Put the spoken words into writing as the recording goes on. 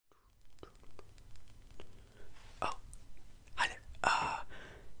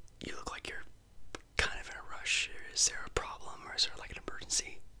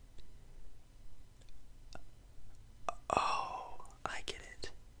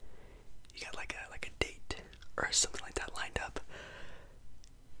or something like that lined up.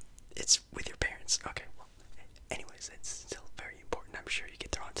 It's with your parents. Okay, well, anyways, it's still very important. I'm sure you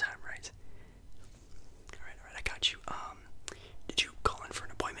get there on time, right? Alright, I got you. Did you call in for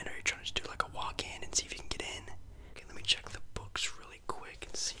an appointment, or are you trying to do like a walk-in and see if you can get in? Okay, let me check the books really quick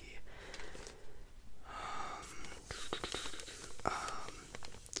and see.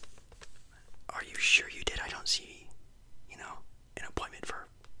 Are you sure you did? I don't see, an appointment for,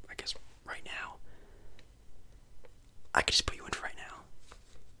 I guess, right now. I could just put you in for right now.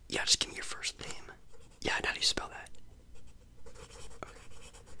 Yeah, just give me your first name. Yeah, and how do you spell that? Okay.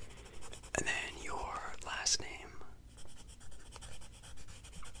 And then your last name.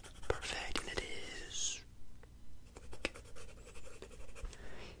 Perfect, and it is...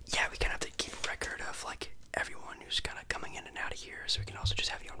 Yeah, we kind of have to keep a record of, like, everyone who's kind of coming in and out of here, so we can also just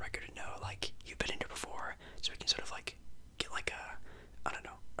have you on record to know, like, you've been in here before, so we can sort of, like, get, like, I don't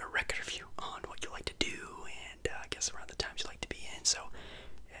know, a record of you on what you like to do, and I guess around the times you like to be in, so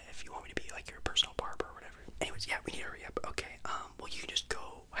if you want me to be, like, your personal barber or whatever. Anyways, yeah, we need to hurry up. Okay, well, you can just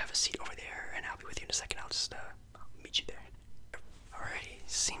go have a seat over there, and I'll be with you in a second. I'll just, meet you there. Alrighty,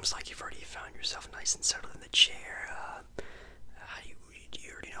 seems like you've already found yourself nice and settled in the chair. Do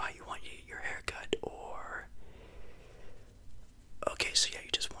you already know how you want your haircut, or... Okay, so yeah, you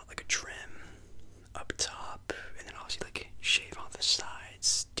just want, like, a trim up top, and then obviously, like, shave on the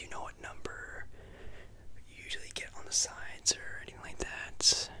sides. Do you know what number you usually get on the sides, or anything like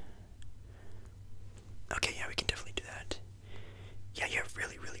that? Okay, yeah, we can definitely do that. Yeah, you have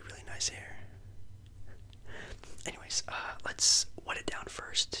really, really, really nice hair. Anyways, let's wet it down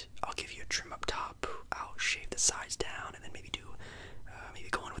first. I'll give you a trim up top. I'll shave the sides down, and then maybe maybe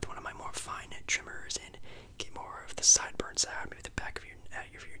go in with one of my more fine trimmers and get more of the sideburns out. Maybe the back of your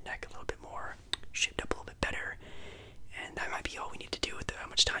neck a little bit more shaped up a little bit better. And that might be all we need to do with how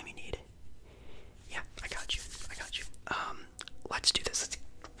much time you need. Yeah, I got you. Let's do this. Let's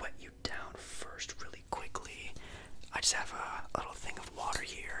wet you down first really quickly. I just have a little thing of water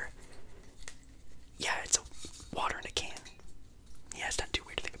here. Yeah, it's a water in a can. Yeah, it's not too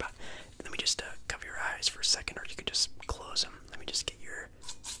weird to think about. Let me just cover your eyes for a second, or you could just close them. Let me just get your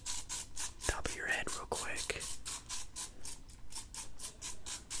top of your head real quick.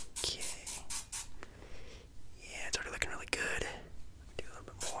 Okay. Yeah, it's already looking really good. Do a little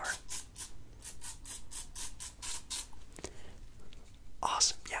bit more.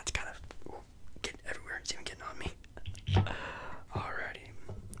 Awesome. Yeah, it's kind of getting everywhere. It's even getting on me. Alrighty.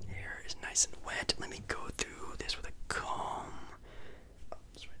 Hair is nice and wet. Let me go through this with a comb. Oh,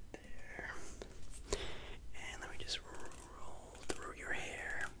 it's right there. And let me just roll through your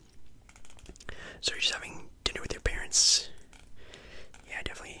hair. So you're just having dinner with your parents? Yeah, I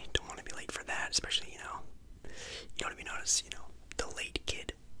definitely don't want to be late for that, especially, you don't want to be known as, the late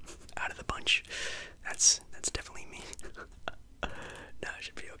kid out of the bunch. That's definitely me. No, it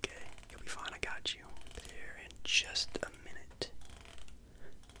should be okay. You'll be fine. I got you. There in just a minute.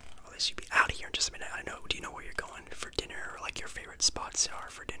 Or at least you'll be out of here in just a minute. I know. Do you know where you're going for dinner, or like your favorite spots are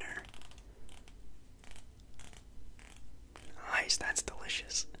for dinner? Nice. That's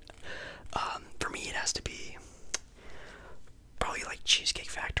delicious. For me, it has to be probably like Cheesecake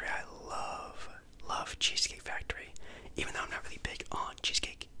Factory. I love Cheesecake Factory, even though I'm not really big on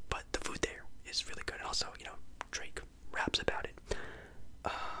cheesecake, but the food there is really good. And also, Drake raps about it.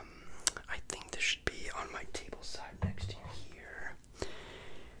 I think this should be on my table side next to you here.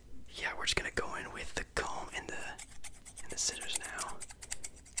 Yeah, we're just gonna go in with the comb and the scissors now.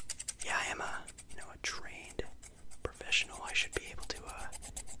 Yeah, I am a trained professional. I should be able to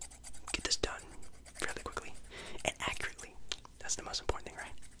get this done fairly quickly and accurately. That's the most important thing,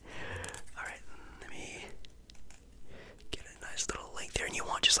 right? Alright, let me get a nice little length there. And you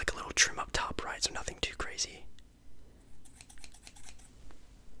want just like a little trim up top, right? So nothing too crazy.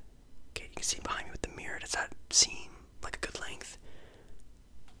 Okay, you can see behind me with the mirror. Does that seem like a good length?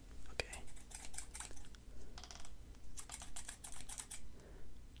 Okay.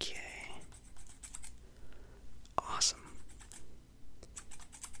 Okay. Awesome.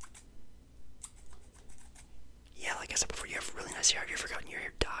 Yeah, like I said before, you have really nice hair. Have you ever gotten your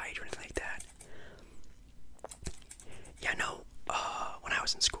hair dyed or anything like that? Yeah, no. When I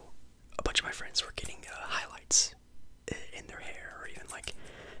was in school, a bunch of my friends were getting highlights.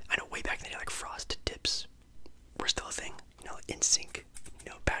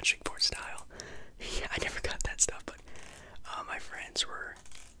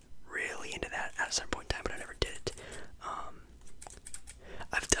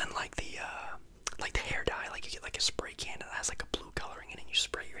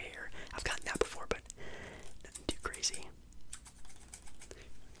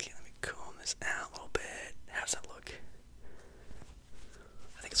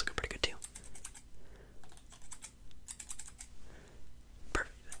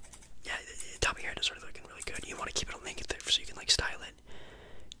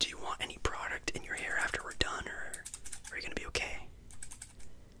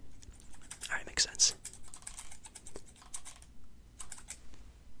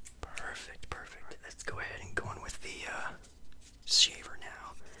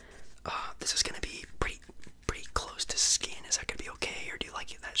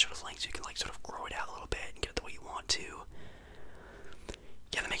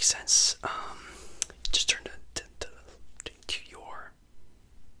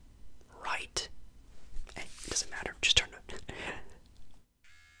 right? Hey, it doesn't matter. Just turn it.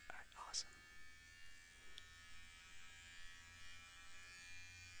 Alright, awesome.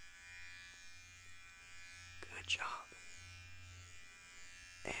 Good job.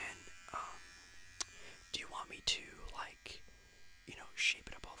 And, do you want me to, like, you know, shape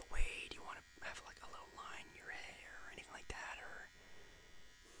it up all the way? Do you want to have, like, a little line in your hair or anything like that, or?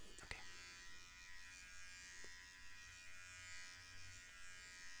 Okay.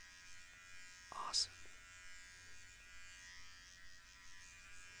 Awesome.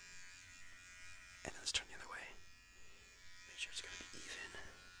 And then let's turn the other way. Make sure it's gonna be even.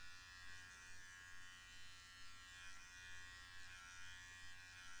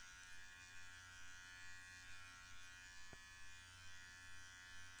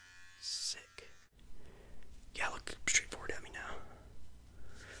 Sick. Yeah, look straightforward at me now.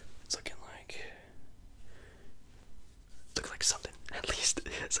 It's looking like something, at least.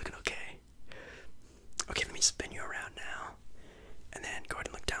 It's looking okay. Okay, let me spin you around now. And then go ahead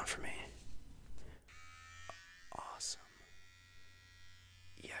and look down for me. Awesome.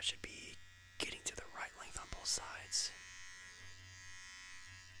 Yeah, it should be getting to the right length on both sides.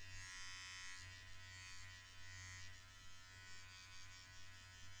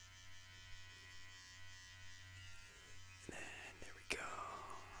 And then, there we go.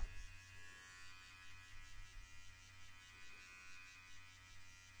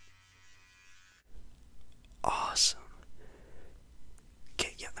 Awesome.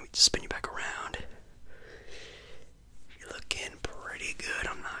 Okay, yeah, let me just spin you back around. You're looking pretty good,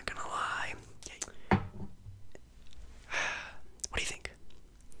 I'm not gonna lie. Okay. What do you think?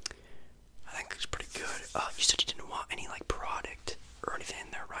 I think it's pretty good. You said you didn't want any, like, product or anything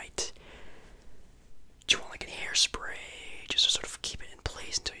in there, right? Do you want, like, a hairspray, just to sort of keep it in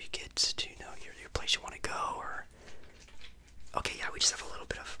place until you get to, you know, your place you want to go, or? Okay, yeah, we just have a little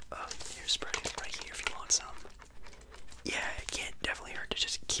bit of hairspray.